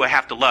I know who I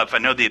have to love, if I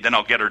know then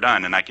I'll get her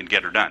done, and I can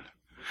get her done.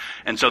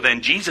 And so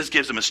then Jesus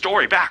gives him a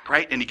story back,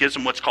 right? And he gives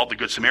him what's called the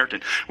Good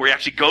Samaritan, where he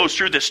actually goes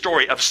through this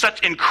story of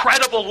such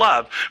incredible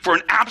love for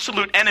an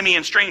absolute enemy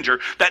and stranger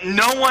that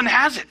no one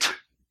has it.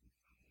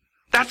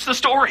 That's the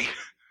story.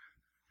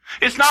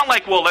 It's not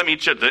like, well, let me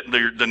check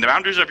the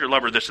boundaries of your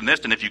love are this and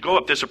this, and if you go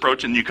up this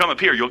approach and you come up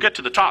here, you'll get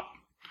to the top.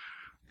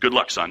 Good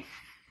luck, son.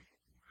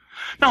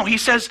 No, he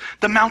says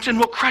the mountain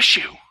will crush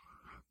you.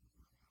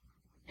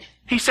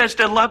 He says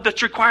the love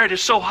that's required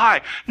is so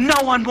high, no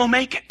one will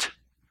make it.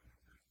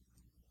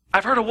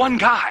 I've heard of one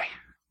guy.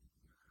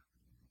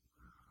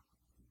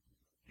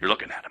 You're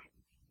looking at him.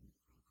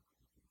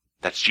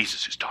 That's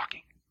Jesus who's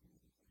talking.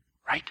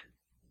 Right?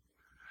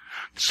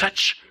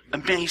 Such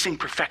amazing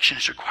perfection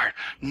is required.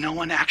 No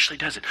one actually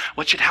does it.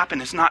 What should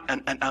happen is not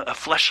a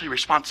fleshly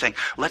response saying,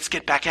 let's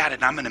get back at it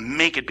and I'm going to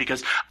make it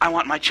because I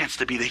want my chance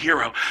to be the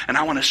hero and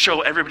I want to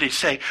show everybody,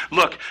 say,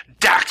 look,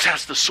 Dax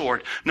has the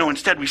sword. No,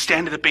 instead we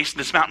stand at the base of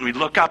this mountain, we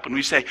look up and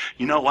we say,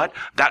 you know what?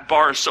 That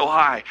bar is so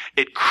high,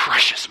 it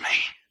crushes me.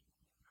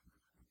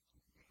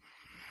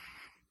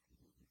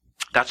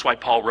 That's why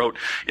Paul wrote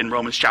in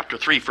Romans chapter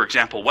 3, for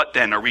example, what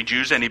then? Are we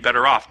Jews any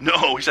better off?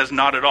 No, he says,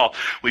 not at all.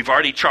 We've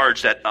already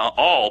charged that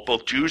all,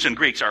 both Jews and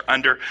Greeks, are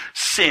under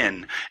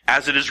sin.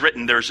 As it is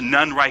written, there's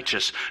none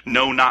righteous,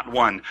 no, not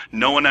one.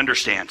 No one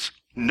understands.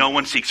 No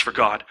one seeks for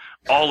God.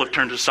 All have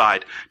turned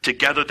aside.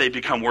 Together they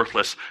become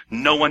worthless.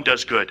 No one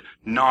does good,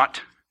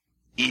 not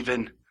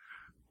even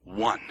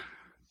one.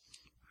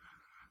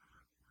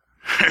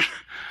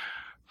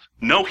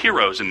 No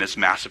heroes in this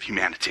mass of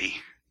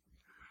humanity.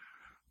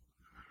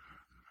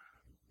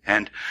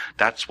 And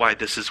that's why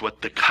this is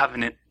what the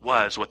covenant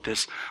was, what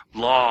this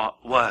law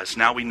was.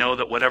 Now we know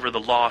that whatever the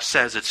law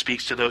says, it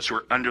speaks to those who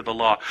are under the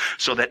law,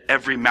 so that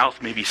every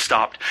mouth may be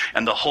stopped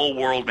and the whole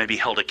world may be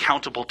held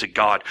accountable to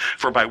God.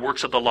 For by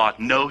works of the law,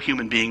 no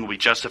human being will be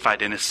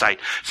justified in his sight,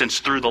 since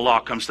through the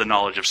law comes the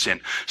knowledge of sin.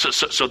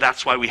 So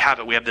that's why we have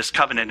it. We have this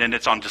covenant, and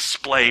it's on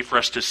display for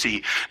us to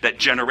see that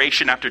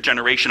generation after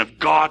generation of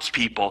God's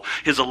people,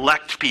 his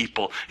elect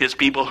people, his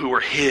people who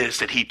were his,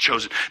 that he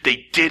chose,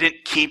 they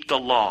didn't keep the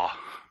law.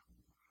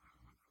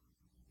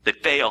 They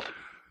failed.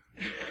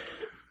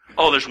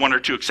 Oh, there's one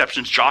or two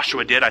exceptions.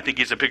 Joshua did. I think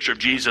he's a picture of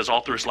Jesus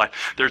all through his life.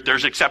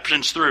 There's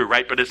exceptions through,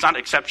 right? But it's not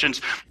exceptions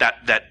that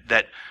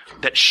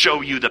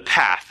show you the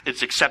path.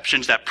 It's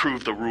exceptions that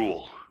prove the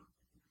rule.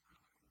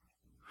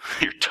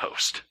 You're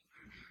toast.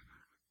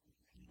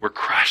 We're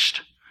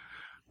crushed.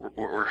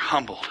 We're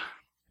humbled.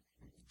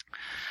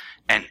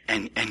 And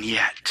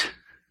yet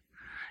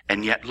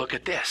look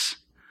at this.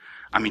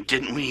 I mean,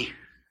 didn't we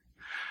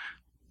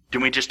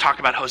just talk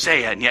about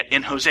Hosea? And yet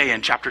in Hosea,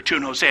 in chapter 2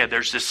 in Hosea,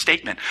 there's this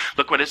statement.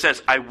 Look what it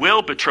says. I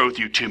will betroth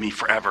you to me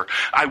forever.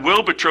 I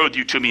will betroth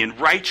you to me in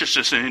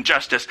righteousness and in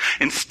justice,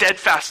 in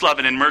steadfast love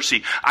and in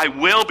mercy. I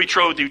will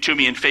betroth you to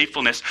me in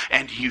faithfulness,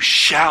 and you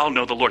shall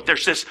know the Lord.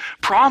 There's this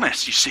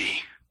promise, you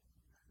see.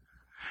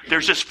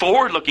 There's this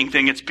forward-looking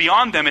thing. It's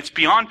beyond them. It's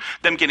beyond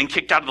them getting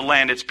kicked out of the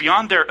land. It's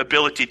beyond their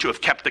ability to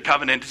have kept the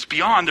covenant. It's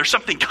beyond. There's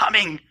something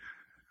coming.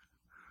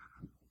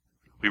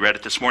 We read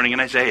it this morning in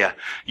Isaiah.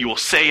 You will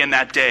say in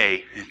that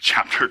day, in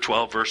chapter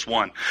 12, verse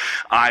 1,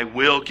 I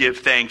will give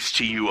thanks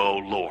to you, O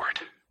Lord.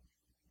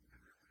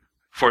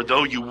 For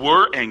though you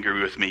were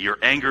angry with me, your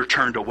anger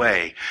turned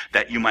away,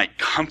 that you might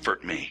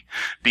comfort me.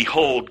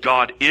 Behold,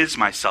 God is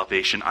my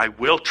salvation. I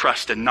will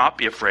trust and not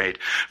be afraid.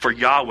 For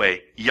Yahweh,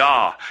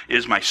 Yah,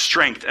 is my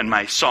strength and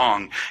my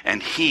song,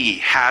 and he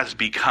has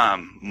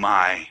become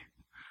my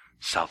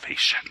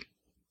salvation.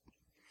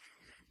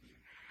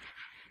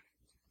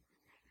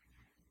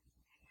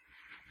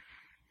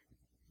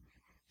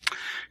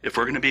 If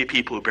we're going to be a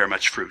people who bear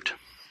much fruit,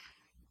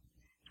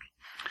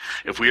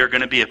 if we are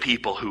going to be a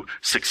people who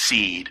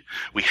succeed,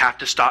 we have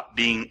to stop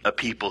being a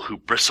people who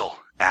bristle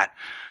at,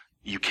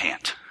 you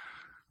can't.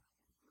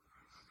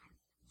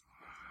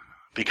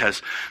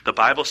 Because the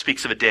Bible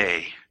speaks of a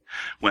day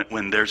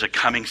when there's a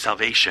coming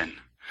salvation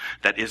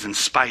that is in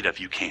spite of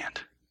you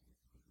can't.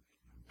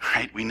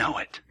 Right? We know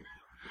it.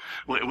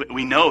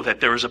 We know that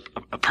there is a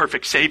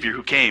perfect Savior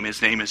who came.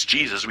 His name is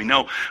Jesus. We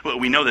know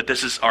that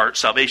this is our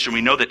salvation.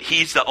 We know that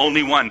he's the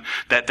only one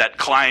that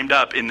climbed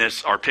up in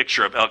this, our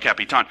picture of El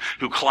Capitan,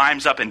 who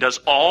climbs up and does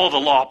all the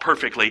law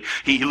perfectly.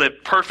 He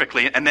lived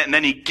perfectly, and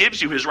then he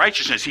gives you his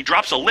righteousness. He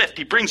drops a lift.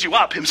 He brings you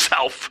up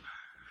himself.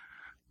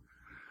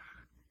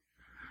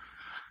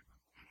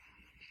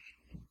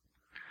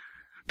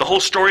 The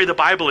whole story of the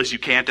Bible is you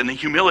can't, and the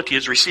humility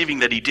is receiving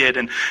that he did,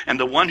 and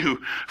the one who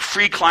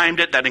free climbed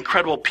it, that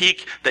incredible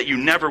peak that you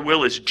never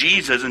will, is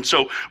Jesus. And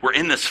so we're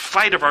in this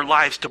fight of our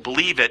lives to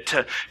believe it,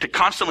 to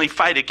constantly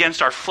fight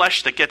against our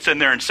flesh that gets in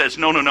there and says,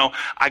 no,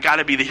 I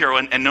gotta be the hero,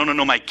 and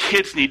no, my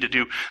kids need to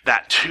do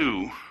that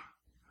too.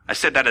 I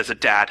said that as a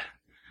dad.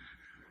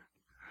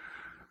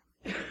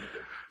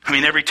 I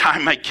mean, every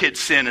time my kids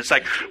sin, it's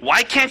like,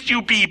 why can't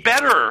you be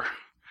better?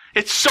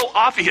 It's so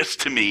obvious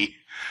to me.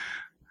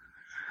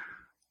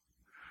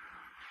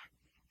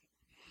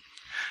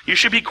 You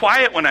should be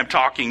quiet when I'm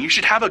talking. You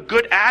should have a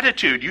good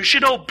attitude. You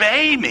should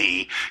obey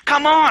me.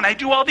 Come on, I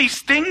do all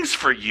these things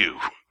for you.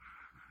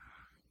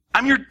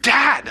 I'm your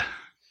dad.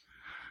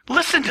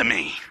 Listen to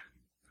me.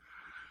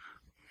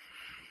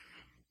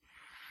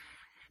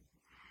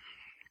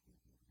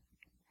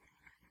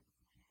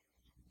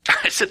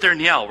 I sit there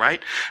and yell,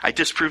 right? I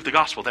disprove the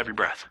gospel with every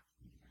breath.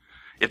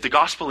 If the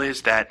gospel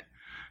is that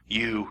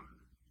you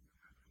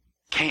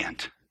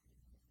can't,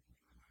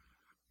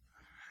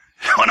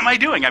 what am I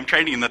doing? I'm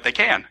training them that they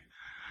can.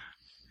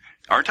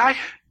 Aren't I?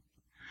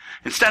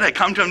 Instead, I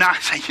come to them now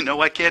and say, you know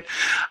what, kid?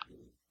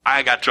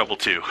 I got trouble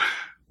too.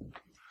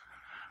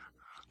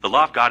 The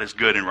law of God is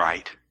good and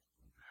right.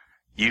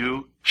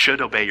 You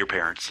should obey your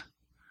parents.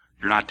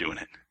 You're not doing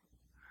it.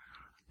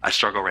 I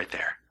struggle right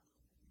there.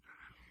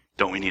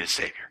 Don't we need a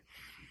Savior?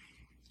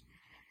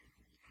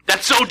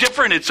 That's so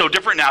different. It's so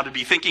different now to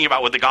be thinking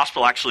about what the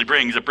gospel actually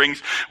brings. It brings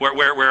where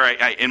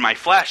I in my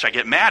flesh, I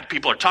get mad.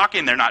 People are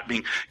talking. They're not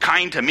being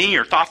kind to me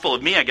or thoughtful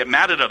of me. I get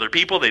mad at other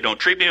people. They don't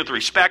treat me with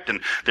respect,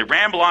 and they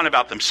ramble on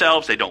about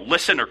themselves. They don't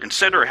listen or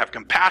consider or have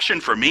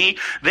compassion for me.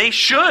 They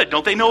should.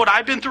 Don't they know what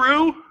I've been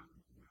through?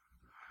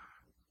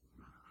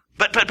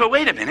 But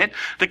wait a minute.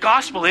 The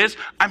gospel is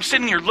I'm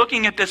sitting here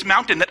looking at this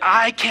mountain that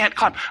I can't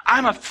climb.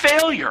 I'm a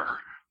failure.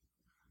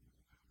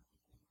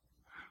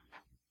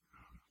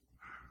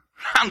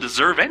 I don't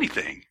deserve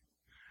anything.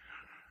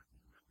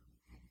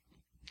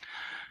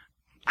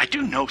 I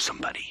do know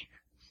somebody.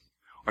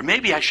 Or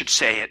maybe I should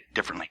say it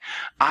differently.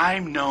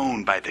 I'm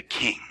known by the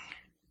King.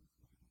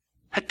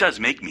 That does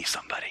make me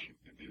somebody.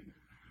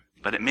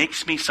 But it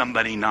makes me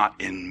somebody not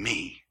in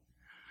me.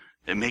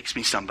 It makes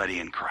me somebody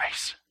in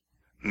Christ.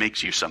 It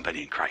makes you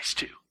somebody in Christ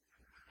too.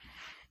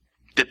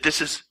 That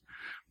this is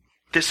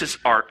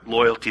our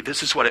loyalty.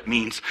 This is what it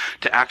means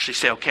to actually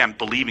say, okay, I'm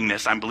believing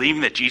this. I'm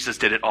believing that Jesus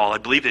did it all. I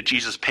believe that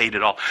Jesus paid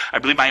it all. I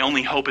believe my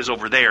only hope is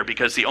over there,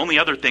 because the only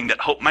other thing that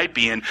hope might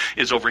be in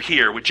is over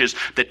here, which is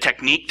the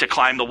technique to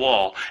climb the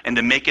wall and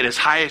to make it as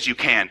high as you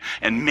can,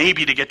 and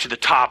maybe to get to the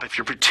top if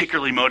you're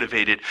particularly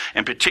motivated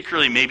and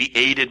particularly maybe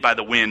aided by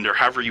the wind, or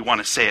however you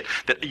want to say it,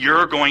 that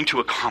you're going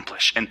to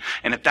accomplish. And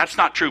if that's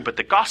not true, but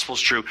the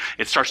gospel's true,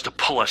 it starts to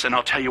pull us. And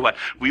I'll tell you what,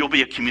 we will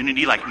be a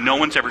community like no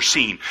one's ever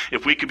seen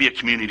if we could be a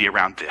community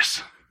around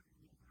this.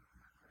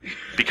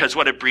 Because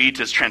what it breeds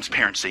is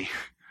transparency.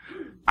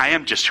 I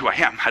am just who I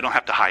am. I don't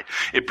have to hide.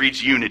 It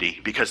breeds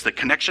unity, because the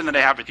connection that I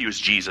have with you is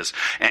Jesus.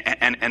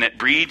 And it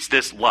breeds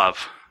this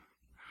love.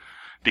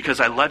 Because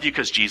I love you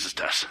because Jesus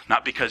does,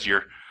 not because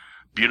you're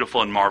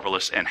beautiful and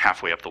marvelous and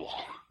halfway up the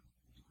wall.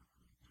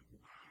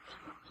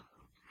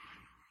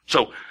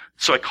 So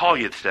I call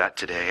you to that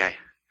today.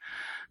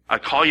 I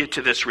call you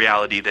to this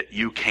reality that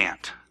you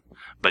can't,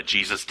 but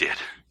Jesus did.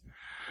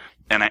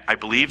 And I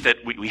believe that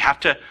we have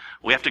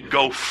to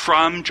go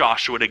from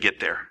Joshua to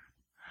get there.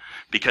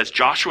 Because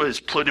Joshua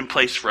is put in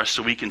place for us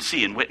so we can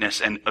see and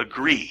witness and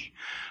agree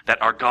that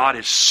our God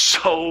is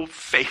so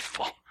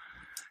faithful.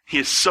 He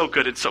is so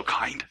good and so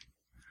kind.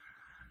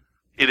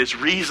 It is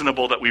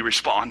reasonable that we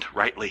respond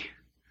rightly.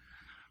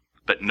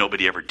 But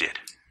nobody ever did.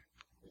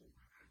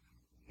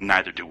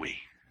 Neither do we.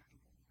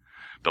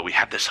 But we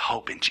have this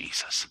hope in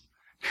Jesus.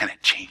 And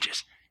it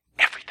changes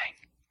everything.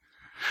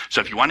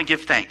 So if you want to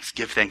give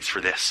thanks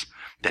for this.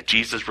 That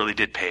Jesus really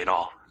did pay it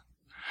all.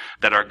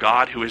 That our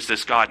God, who is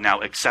this God,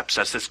 now accepts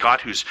us. This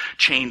God who's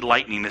chained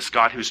lightning. This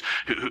God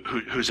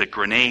who's a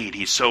grenade.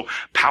 He's so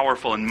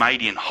powerful and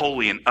mighty and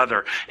holy and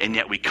other. And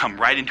yet we come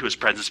right into his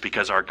presence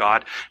because our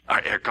God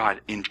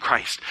in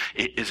Christ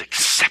is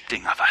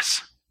accepting of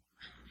us.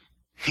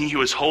 He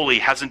who is holy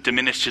hasn't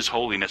diminished his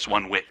holiness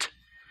one whit.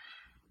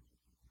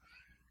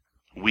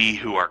 We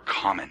who are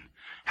common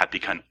have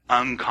become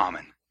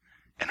uncommon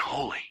and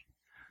holy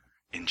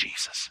in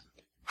Jesus.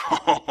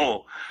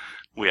 Oh,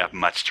 we have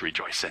much to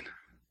rejoice in.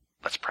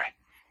 Let's pray.